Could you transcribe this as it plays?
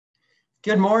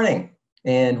Good morning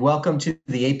and welcome to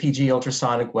the APG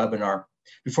Ultrasonic webinar.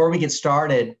 Before we get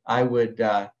started, I would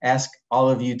ask all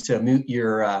of you to mute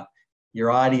your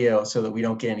audio so that we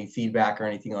don't get any feedback or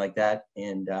anything like that,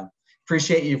 and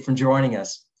appreciate you for joining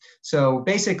us. So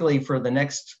basically for the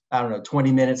next,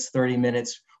 20 minutes, 30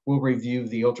 minutes, we'll review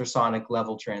the ultrasonic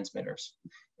level transmitters.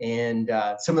 And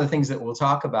some of the things that we'll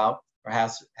talk about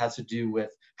has to do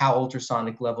with how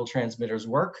ultrasonic level transmitters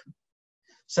work,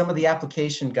 some of the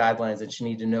application guidelines that you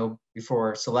need to know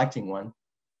before selecting one.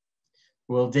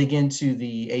 We'll dig into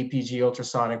the APG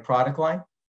Ultrasonic product line,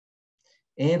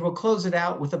 and we'll close it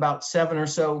out with about 7 or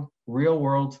so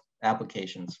real-world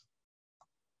applications.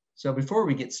 So before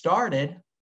we get started,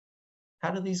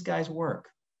 how do these guys work?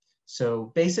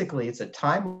 So basically, it's a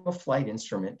time-of-flight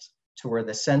instrument to where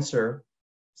the sensor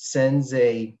sends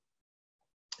a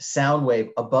sound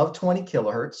wave above 20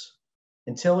 kilohertz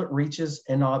until it reaches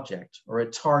an object or a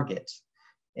target.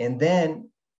 And then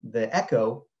the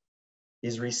echo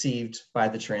is received by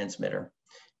the transmitter.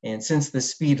 And since the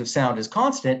speed of sound is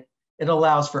constant, it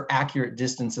allows for accurate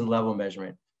distance and level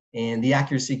measurement. And the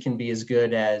accuracy can be as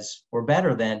good as or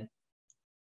better than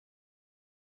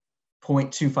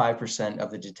 0.25% of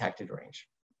the detected range.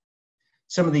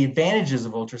 Some of the advantages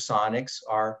of ultrasonics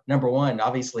are, number one,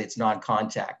 obviously it's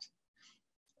non-contact.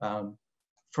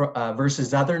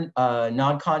 Versus other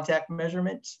non-contact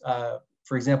measurements,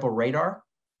 for example, radar,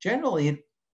 generally it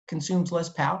consumes less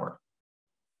power.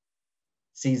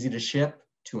 It's easy to ship,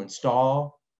 to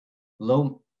install,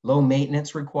 low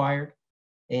maintenance required.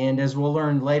 And as we'll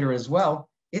learn later as well,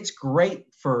 it's great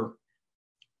for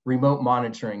remote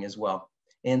monitoring as well.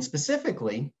 And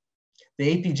specifically,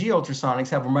 the APG ultrasonics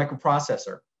have a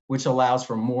microprocessor, which allows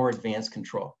for more advanced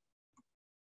control.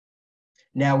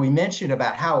 Now, we mentioned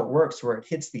about how it works, where it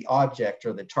hits the object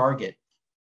or the target,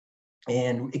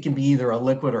 and it can be either a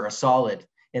liquid or a solid.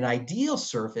 An ideal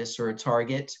surface or a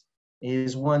target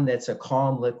is one that's a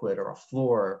calm liquid or a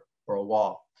floor or a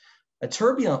wall. A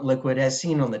turbulent liquid, as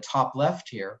seen on the top left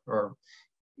here,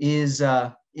 is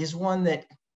one that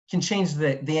can change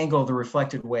the angle of the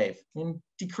reflected wave and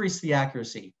decrease the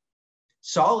accuracy.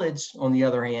 Solids, on the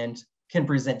other hand, can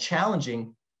present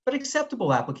challenging but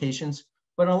acceptable applications.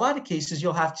 But in a lot of cases,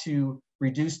 you'll have to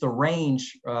reduce the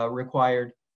range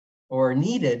required or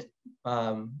needed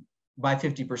by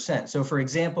 50%. So for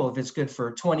example, if it's good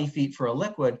for 20 feet for a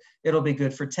liquid, it'll be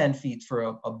good for 10 feet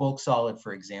for a bulk solid,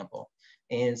 for example.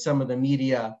 And some of the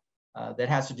media that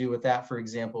has to do with that, for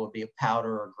example, would be a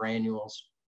powder or granules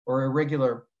or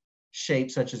irregular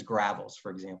shapes such as gravels,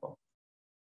 for example.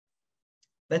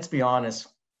 Let's be honest.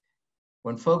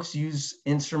 When folks use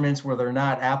instruments where they're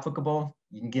not applicable,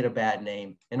 you can get a bad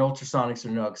name, and ultrasonics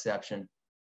are no exception.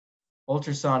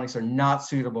 Ultrasonics are not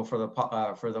suitable for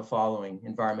the following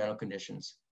environmental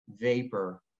conditions: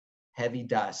 vapor, heavy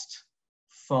dust,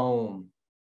 foam,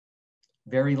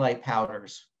 very light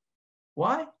powders.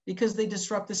 Why? Because they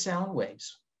disrupt the sound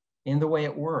waves and the way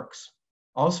it works.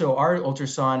 Also, our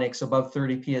ultrasonics above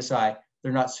 30 psi,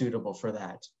 they're not suitable for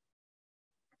that.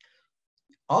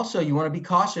 Also, you want to be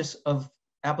cautious of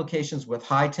applications with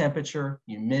high temperature,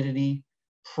 humidity,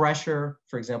 pressure.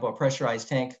 For example, a pressurized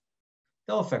tank,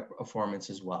 they'll affect performance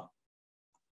as well.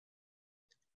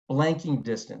 Blanking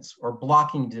distance or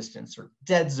blocking distance or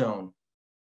dead zone.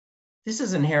 This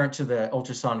is inherent to the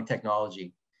ultrasonic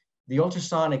technology. The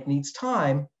ultrasonic needs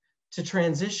time to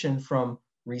transition from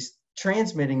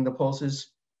transmitting the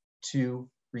pulses to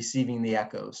receiving the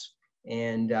echoes.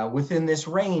 And within this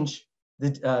range,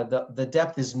 the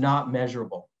depth is not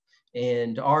measurable.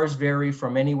 And ours vary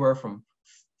from anywhere from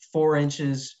 4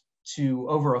 inches to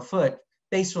over a foot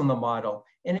based on the model.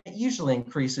 And it usually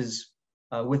increases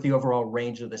with the overall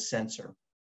range of the sensor.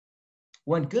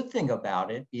 One good thing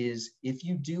about it is if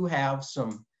you do have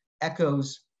some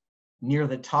echoes near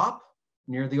the top,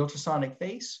 near the ultrasonic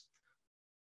face,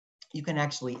 you can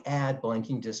actually add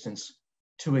blanking distance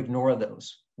to ignore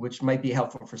those, which might be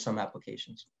helpful for some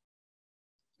applications.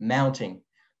 Mounting.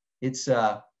 It's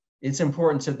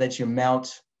important that you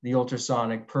mount the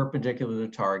ultrasonic perpendicular to the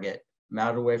target,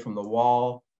 mount away from the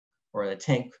wall or the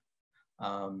tank.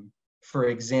 For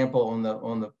example, on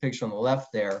the picture on the left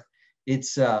there,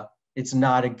 it's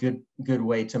not a good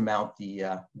way to mount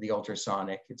the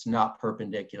ultrasonic. It's not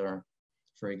perpendicular,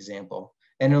 for example.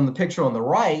 And on the picture on the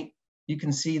right, you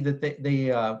can see that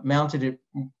they mounted it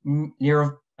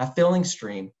near a filling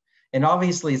stream, and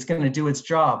obviously it's going to do its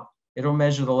job. It'll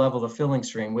measure the level of the filling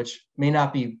stream, which may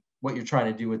not be what you're trying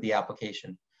to do with the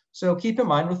application. So keep in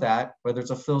mind with that, whether it's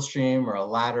a fill stream or a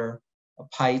ladder, a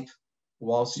pipe,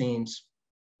 wall seams,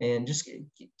 and just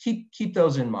keep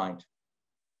those in mind.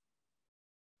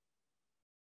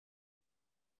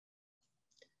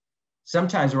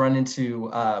 sometimes run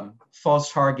into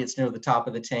false targets near the top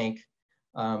of the tank,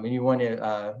 and you want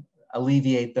to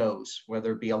alleviate those,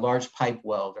 whether it be a large pipe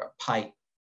weld or a pipe,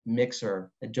 mixer,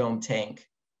 a dome tank.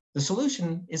 The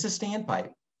solution is a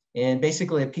standpipe, and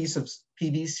basically a piece of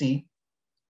PVC.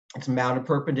 It's mounted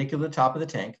perpendicular to the top of the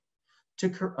tank to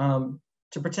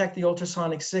protect the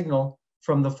ultrasonic signal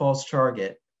from the false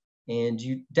target. And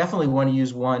you definitely want to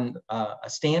use a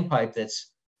standpipe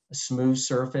that's a smooth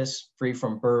surface, free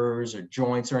from burrs or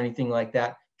joints or anything like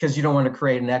that, because you don't want to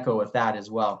create an echo with that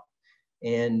as well.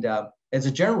 And as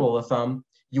a general rule of thumb,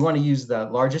 you want to use the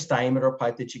largest diameter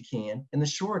pipe that you can and the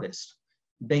shortest,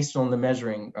 based on the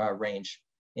measuring range.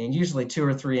 And usually 2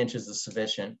 or 3 inches is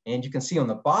sufficient. And you can see on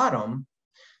the bottom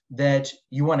that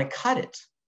you want to cut it.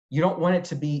 You don't want it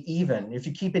to be even. If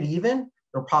you keep it even,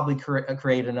 it'll probably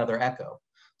create another echo.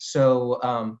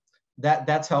 So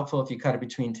that's helpful if you cut it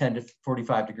between 10 to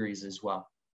 45 degrees as well.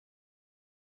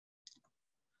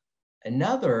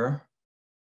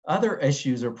 Other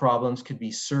issues or problems could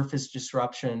be surface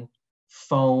disruption,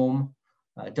 foam,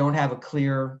 don't have a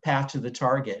clear path to the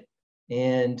target.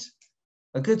 And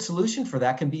a good solution for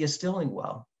that can be a stilling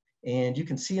well. And you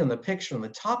can see on the picture on the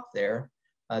top there,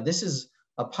 this is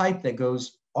a pipe that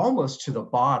goes almost to the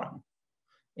bottom.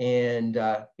 And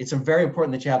it's very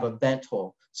important that you have a vent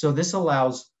hole. So this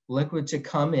allows liquid to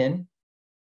come in,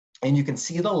 and you can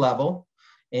see the level,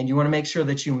 and you want to make sure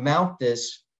that you mount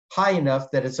this high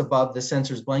enough that it's above the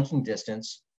sensor's blanking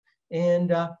distance.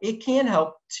 And it can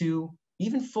help to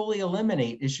even fully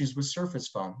eliminate issues with surface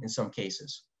foam in some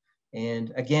cases.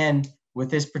 And again, with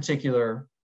this particular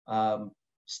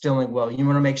stilling well, you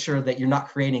want to make sure that you're not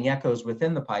creating echoes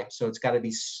within the pipe. So it's got to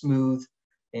be smooth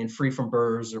and free from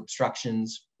burrs or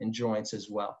obstructions and joints as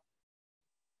well.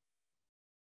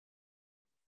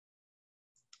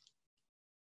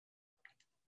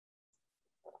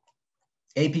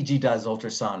 APG does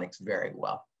ultrasonics very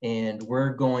well, and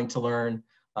we're going to learn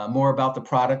more about the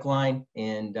product line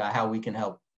and how we can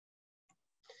help.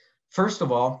 First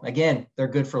of all, again, they're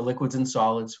good for liquids and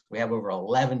solids. We have over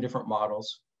 11 different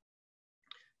models,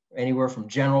 anywhere from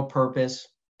general purpose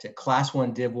to class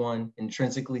 1 div 1,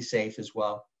 intrinsically safe as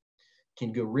well.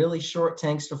 Can go really short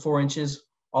tanks to 4 inches,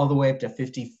 all the way up to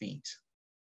 50 feet.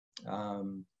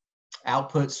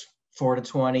 Outputs 4 to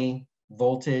 20,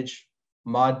 voltage,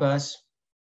 Modbus.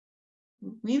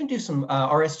 We even do some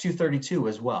RS-232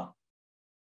 as well.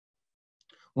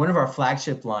 One of our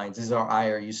flagship lines is our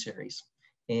IRU series.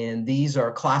 And these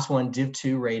are class 1 div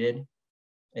 2 rated.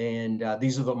 And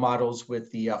these are the models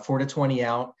with the 4 to 20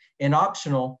 out and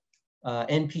optional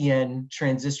NPN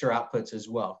transistor outputs as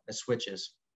well as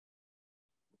switches.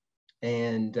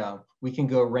 And we can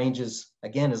go ranges,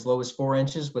 again, as low as 4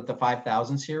 inches with the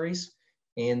 5000 series.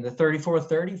 And the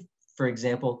 3430, for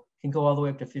example, can go all the way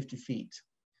up to 50 feet.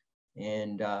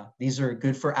 And these are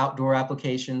good for outdoor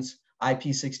applications,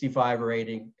 IP65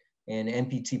 rating, and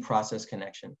MPT process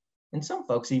connection. And some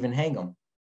folks even hang them.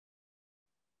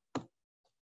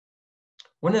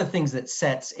 One of the things that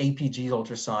sets APG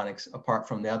Ultrasonics apart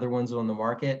from the other ones on the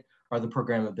market are the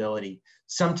programmability.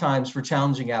 Sometimes for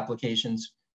challenging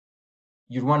applications,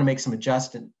 you'd want to make some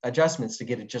adjustments to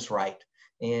get it just right.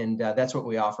 And that's what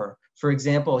we offer. For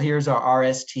example, here's our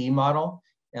RST model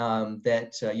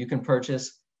that you can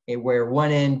purchase, where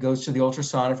one end goes to the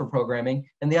ultrasonic for programming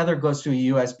and the other goes to a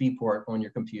USB port on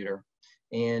your computer.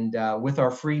 And with our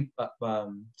free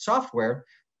software,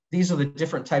 these are the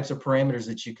different types of parameters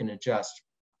that you can adjust.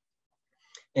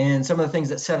 And some of the things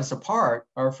that set us apart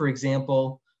are, for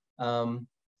example,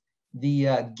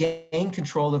 the gain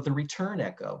control of the return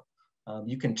echo.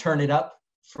 You can turn it up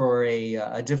for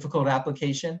a difficult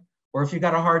application, or if you've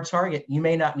got a hard target, you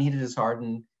may not need it as hard,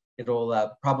 and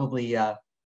it'll probably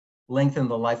lengthen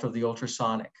the life of the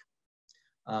ultrasonic.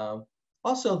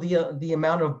 Also, the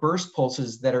amount of burst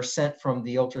pulses that are sent from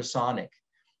the ultrasonic,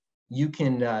 you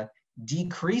can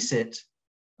decrease it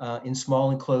in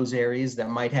small enclosed areas that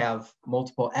might have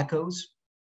multiple echoes,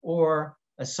 or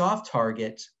a soft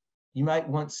target, you might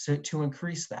want to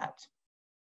increase that.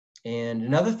 And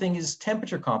another thing is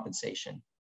temperature compensation.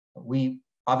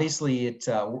 Obviously,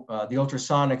 the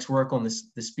ultrasonics work on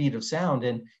the speed of sound,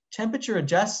 and temperature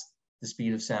adjusts the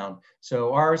speed of sound.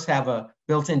 So ours have a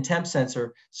built-in temp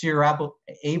sensor, so you're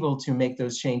able to make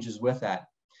those changes with that.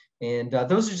 And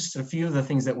those are just a few of the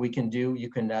things that we can do. You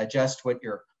can adjust what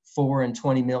your 4 and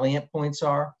 20 milliamp points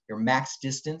are, your max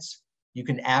distance. You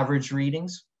can average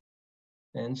readings,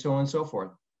 and so on and so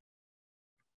forth.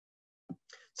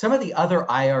 Some of the other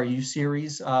IRU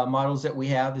series models that we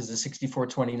have is the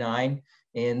 6429,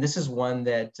 and this is one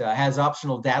that has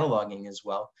optional data logging as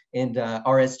well, and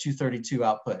RS-232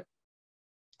 output.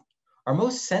 Our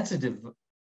most sensitive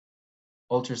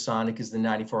ultrasonic is the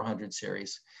 9400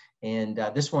 series. And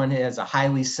this one has a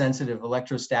highly sensitive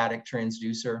electrostatic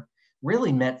transducer,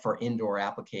 really meant for indoor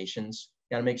applications.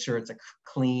 Got to make sure it's a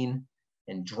clean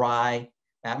and dry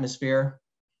atmosphere.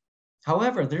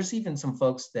 However, there's even some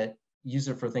folks that use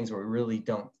it for things where we really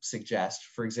don't suggest.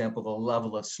 For example, the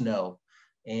level of snow,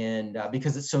 and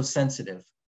because it's so sensitive.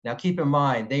 Now, keep in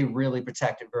mind, they really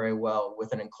protect it very well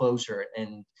with an enclosure.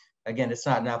 And again, it's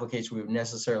not an application we would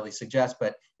necessarily suggest,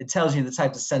 but it tells you the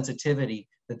type of sensitivity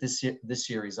that this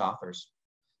series offers.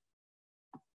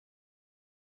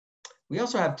 We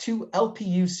also have two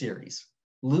LPU series,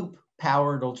 loop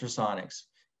powered ultrasonics.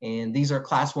 And these are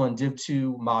class 1 Div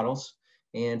 2 models.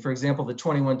 And for example, the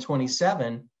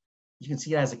 2127, you can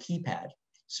see it has a keypad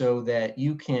so that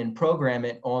you can program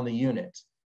it on the unit.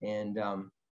 And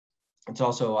it's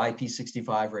also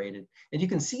IP65 rated. And you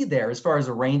can see there, as far as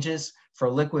the ranges, for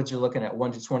liquids, you're looking at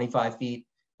 1 to 25 feet,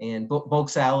 and bulk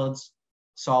solids,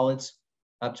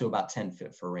 up to about 10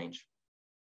 feet for range.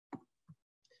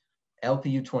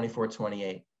 LPU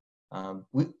 2428. A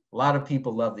lot of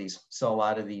people love these, sell a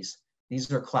lot of these. These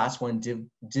are class 1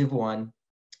 Div 1,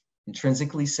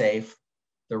 intrinsically safe.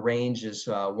 The range is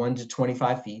 1 to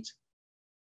 25 feet.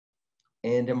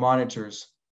 And it monitors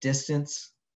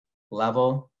distance,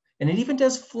 level, and it even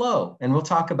does flow. And we'll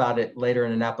talk about it later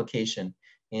in an application.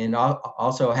 And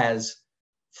also has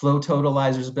flow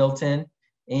totalizers built in,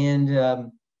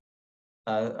 and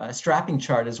a strapping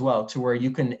chart as well, to where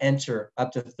you can enter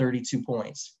up to 32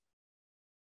 points.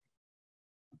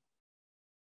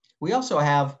 We also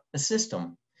have a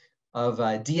system of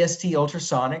DST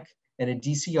ultrasonic and a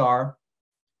DCR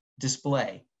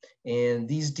display. And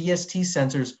these DST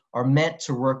sensors are meant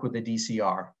to work with the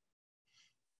DCR.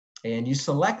 And you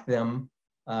select them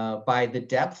by the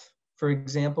depth, for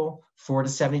example, 4 to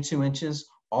 72 inches,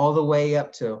 all the way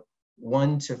up to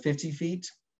 1 to 50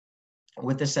 feet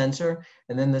with the sensor.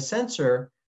 And then the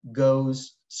sensor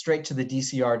goes straight to the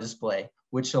DCR display,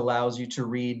 which allows you to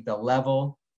read the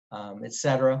level,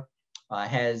 etc.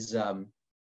 Has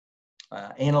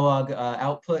analog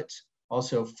output,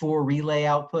 also 4 relay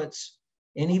outputs,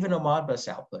 and even a Modbus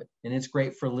output. And it's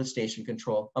great for lift station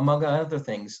control, among other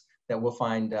things that we'll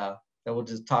find, that we'll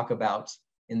just talk about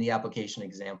in the application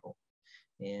example.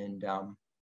 And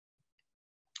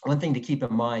one thing to keep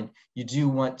in mind, you do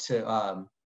want to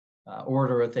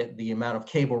order the amount of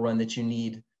cable run that you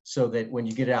need, so that when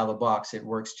you get it out of the box, it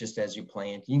works just as you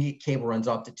planned. You can get cable runs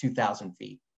up to 2,000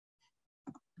 feet.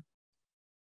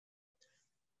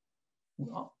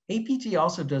 APG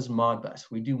also does Modbus.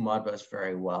 We do Modbus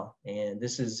very well. And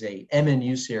this is a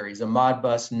MNU series, a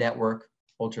Modbus network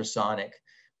ultrasonic.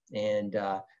 And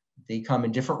they come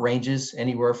in different ranges,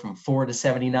 anywhere from 4 to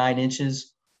 79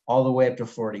 inches, all the way up to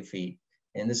 40 feet.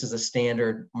 And this is a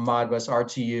standard Modbus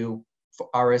RTU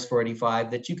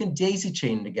RS485 that you can daisy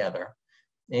chain together.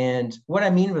 And what I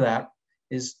mean by that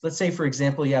is, let's say, for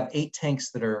example, you have 8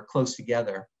 tanks that are close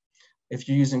together. If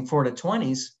you're using 4 to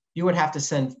 20s, you would have to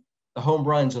send the home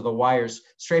runs or the wires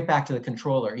straight back to the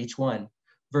controller, each one,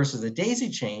 versus a daisy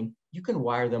chain, you can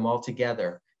wire them all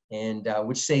together, and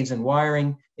which saves in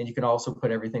wiring, and you can also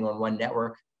put everything on one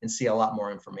network and see a lot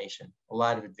more information. A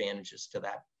lot of advantages to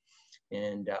that.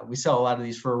 And we sell a lot of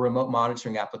these for remote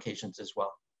monitoring applications as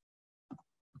well.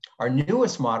 Our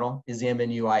newest model is the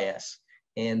MNU-IS,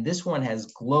 and this one has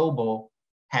global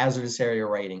hazardous area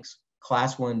ratings,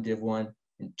 class 1, Div 1,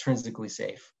 intrinsically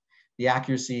safe. The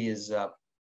accuracy is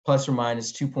plus or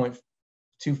minus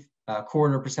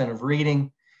 2.25% of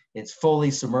reading. It's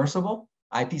fully submersible,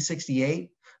 IP68,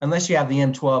 unless you have the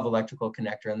M12 electrical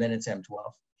connector, and then it's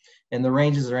M12. And the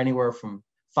ranges are anywhere from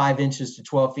 5 inches to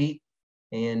 12 feet,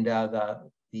 and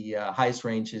the highest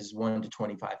range is 1 to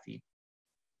 25 feet.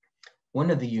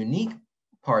 One of the unique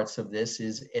parts of this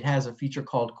is it has a feature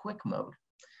called quick mode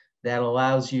that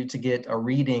allows you to get a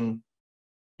reading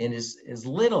in as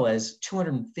little as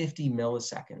 250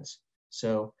 milliseconds.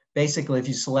 So basically, if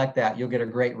you select that, you'll get a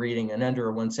great reading in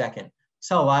under 1 second.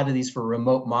 Sell a lot of these for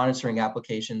remote monitoring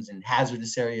applications in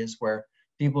hazardous areas where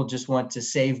people just want to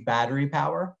save battery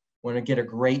power, want to get a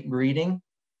great reading,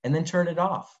 and then turn it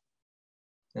off.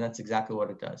 And that's exactly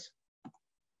what it does.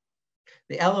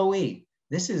 The LOE,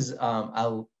 this is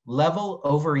a level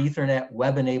over Ethernet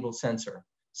web-enabled sensor.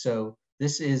 So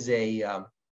this is a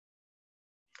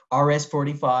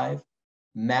RS485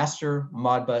 master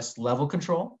Modbus level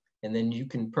control. And then you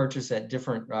can purchase at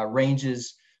different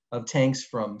ranges of tanks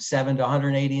from 7 to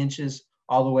 180 inches,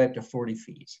 all the way up to 40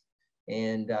 feet.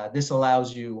 And this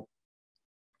allows you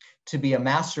to be a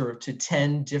master to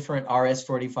 10 different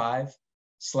RS485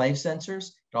 slave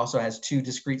sensors. It also has 2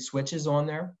 discrete switches on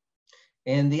there.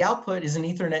 And the output is an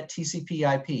Ethernet TCP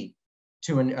IP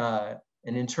to an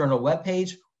internal web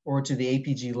page or to the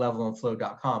APG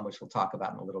levelandflow.com, which we'll talk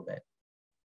about in a little bit.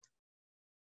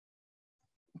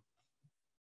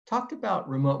 Talked about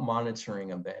remote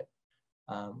monitoring a bit.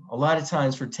 A lot of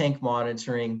times for tank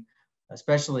monitoring,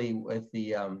 especially with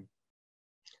the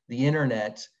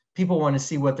internet, people want to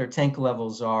see what their tank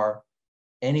levels are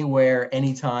anywhere,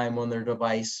 anytime on their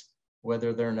device,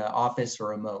 whether they're in an office or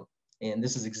remote. And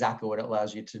this is exactly what it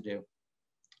allows you to do.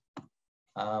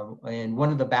 And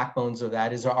one of the backbones of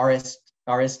that is our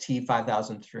RST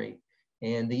 5003.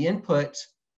 And the input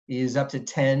is up to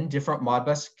 10 different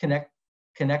Modbus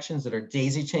connections that are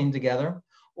daisy chained together,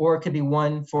 or it could be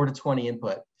 1 4 to 20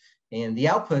 input. And the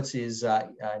outputs is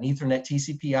an Ethernet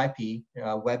TCP IP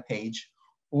web page,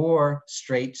 or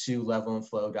straight to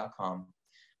levelandflow.com.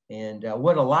 And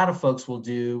what a lot of folks will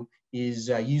do is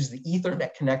use the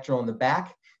Ethernet connector on the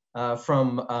back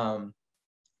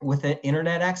with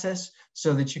internet access,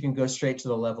 so that you can go straight to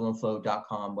the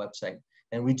levelandflow.com website.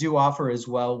 And we do offer as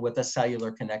well with a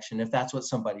cellular connection if that's what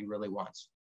somebody really wants.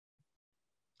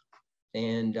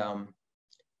 And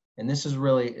this is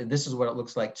what it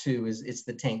looks like too, is it's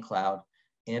the tank cloud.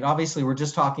 And obviously we're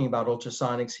just talking about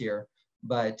ultrasonics here,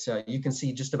 but you can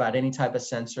see just about any type of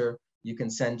sensor you can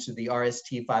send to the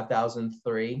RST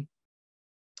 5003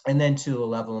 and then to the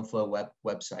Level and Flow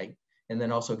website, and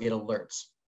then also get alerts.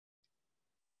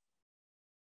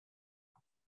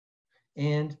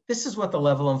 And this is what the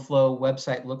Level and Flow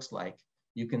website looks like.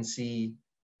 You can see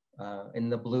in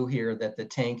the blue here that the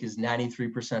tank is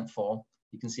 93% full.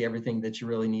 You can see everything that you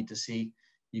really need to see.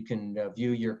 You can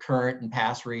view your current and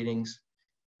past readings.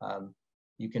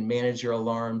 You can manage your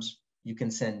alarms. You can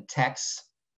send texts,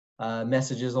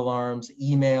 messages, alarms,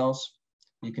 emails.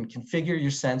 You can configure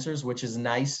your sensors, which is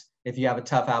nice if you have a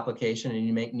tough application and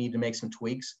you need to make some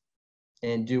tweaks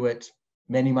and do it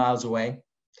many miles away.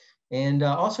 And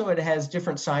also it has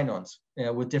different sign-ons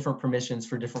with different permissions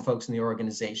for different folks in the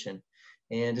organization.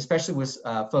 And especially with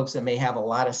folks that may have a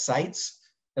lot of sites,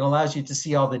 it allows you to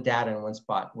see all the data in one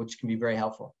spot, which can be very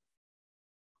helpful.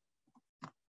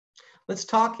 Let's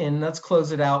talk and let's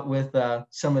close it out with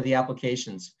some of the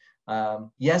applications.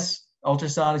 Yes,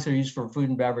 ultrasonics are used for food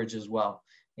and beverage as well.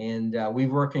 And we're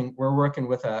working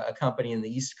with a company in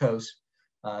the East Coast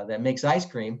that makes ice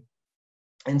cream,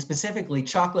 and specifically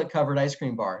chocolate-covered ice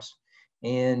cream bars.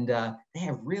 And they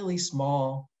have really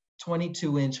small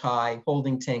 22-inch high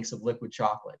holding tanks of liquid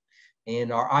chocolate.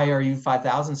 And our IRU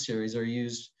 5000 series are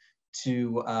used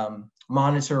to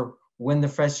monitor when the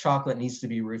fresh chocolate needs to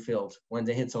be refilled, when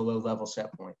it hits a low level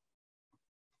set point.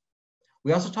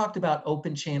 We also talked about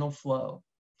open channel flow.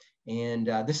 And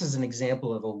this is an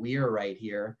example of a weir right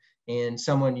here, and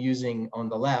someone using, on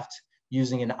the left,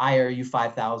 using an IRU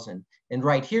 5000. And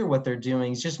right here, what they're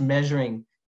doing is just measuring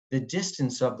the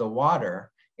distance of the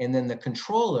water, and then the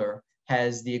controller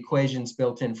has the equations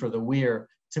built in for the weir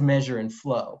to measure in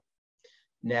flow.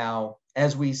 Now,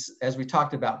 as we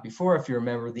talked about before, if you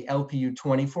remember the LPU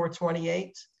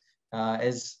 2428,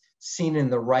 as seen in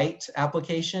the right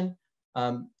application,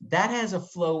 that has a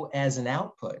flow as an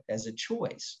output, as a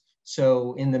choice.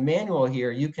 So in the manual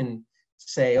here, you can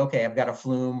say, okay, I've got a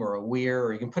flume or a weir,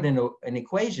 or you can put in an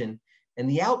equation, and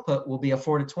the output will be a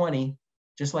 4 to 20,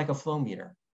 just like a flow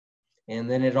meter. And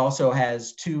then it also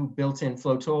has two built-in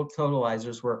flow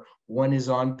totalizers, where one is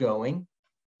ongoing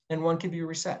and one can be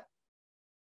reset.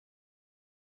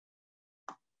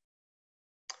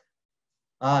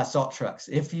 Salt trucks.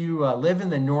 If you live in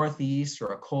the Northeast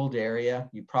or a cold area,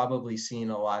 you've probably seen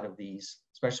a lot of these,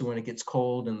 especially when it gets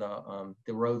cold and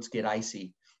the roads get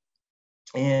icy.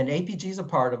 And APG is a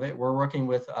part of it. We're working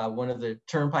with one of the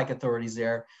turnpike authorities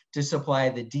there to supply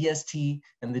the DST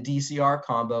and the DCR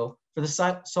combo for the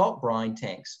salt brine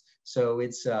tanks. So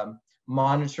it's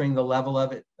monitoring the level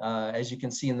of it, as you can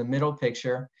see in the middle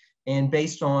picture. And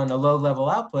based on a low level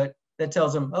output, that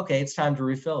tells them, okay, it's time to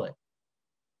refill it.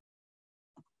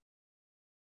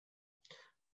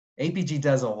 APG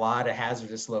does a lot of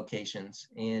hazardous locations,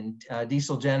 and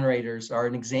diesel generators are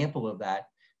an example of that.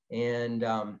 And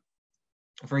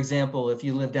for example, if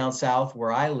you live down south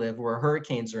where I live, where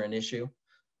hurricanes are an issue,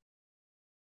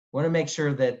 want to make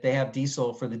sure that they have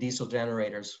diesel for the diesel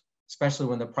generators, especially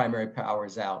when the primary power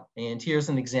is out. And here's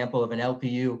an example of an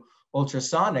LPU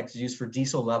ultrasonic used for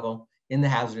diesel level in the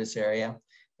hazardous area.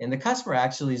 And the customer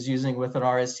actually is using with an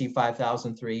RST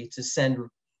 5003 to send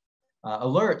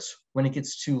alerts when it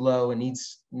gets too low and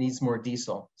needs more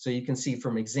diesel. So you can see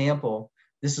from example,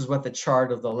 this is what the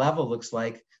chart of the level looks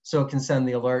like, so it can send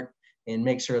the alert and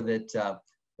make sure that,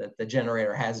 that the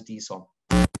generator has diesel.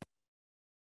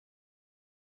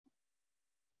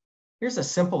 Here's a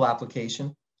simple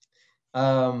application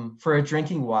for a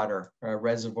drinking water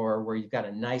reservoir where you've got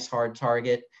a nice hard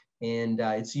target, and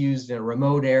it's used in a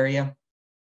remote area.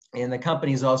 And the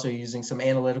company is also using some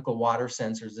analytical water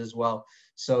sensors as well,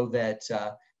 so that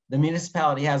the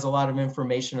municipality has a lot of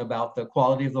information about the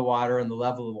quality of the water and the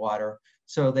level of water,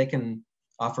 so they can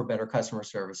offer better customer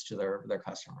service to their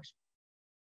customers.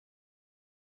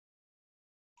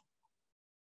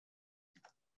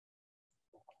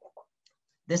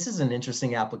 This is an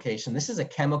interesting application. This is a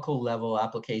chemical level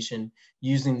application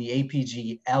using the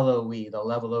APG LOE, the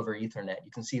level over Ethernet.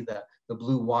 You can see the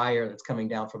blue wire that's coming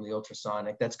down from the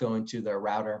ultrasonic, that's going to the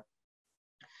router.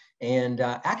 And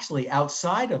actually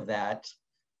outside of that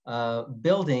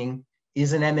building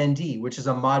is an MND, which is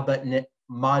a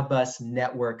Modbus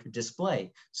network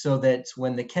display, so that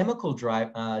when the chemical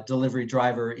delivery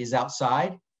driver is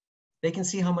outside, they can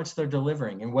see how much they're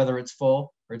delivering and whether it's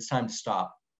full or it's time to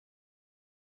stop.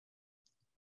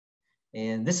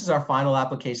 And this is our final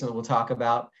application that we'll talk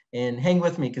about. And hang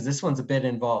with me, because this one's a bit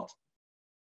involved.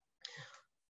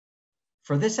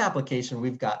 For this application,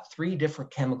 we've got 3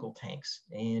 different chemical tanks.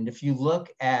 And if you look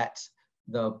at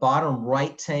the bottom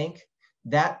right tank,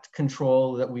 that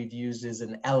control that we've used is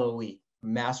an LOE,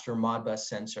 Master Modbus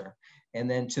Sensor.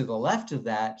 And then to the left of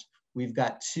that, we've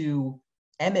got 2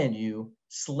 MNU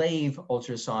slave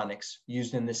ultrasonics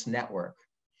used in this network.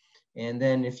 And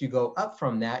then if you go up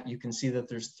from that, you can see that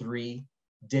there's 3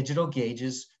 digital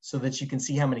gauges so that you can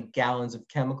see how many gallons of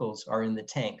chemicals are in the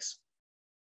tanks.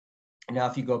 Now,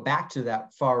 if you go back to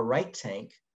that far right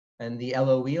tank and the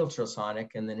LOE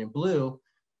ultrasonic, and then in blue,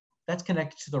 that's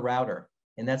connected to the router.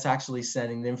 And that's actually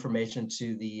sending the information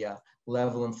to the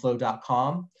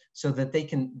levelandflow.com so that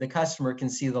the customer can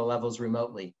see the levels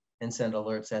remotely and send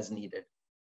alerts as needed.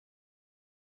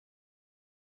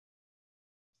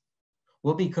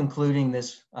 We'll be concluding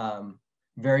this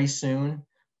very soon,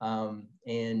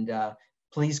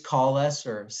 please call us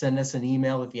or send us an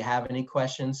email if you have any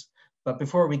questions. But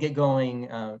before we get going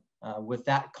with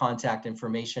that contact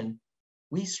information,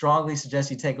 we strongly suggest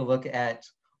you take a look at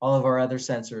all of our other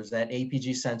sensors at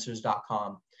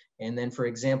apgsensors.com. And then, for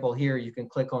example, here you can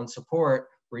click on support,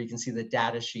 where you can see the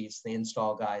data sheets, the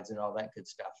install guides, and all that good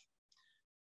stuff.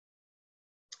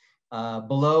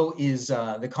 Below is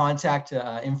the contact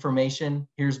information.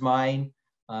 Here's mine,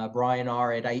 Brian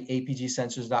R. at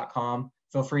apgsensors.com.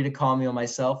 Feel free to call me on my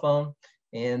cell phone.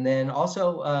 And then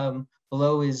also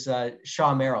below is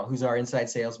Shaw Merrill, who's our inside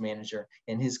sales manager,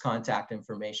 and his contact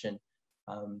information.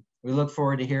 We look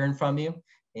forward to hearing from you.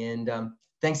 And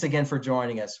thanks again for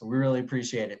joining us. We really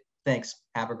appreciate it. Thanks.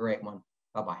 Have a great one.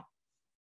 Bye-bye.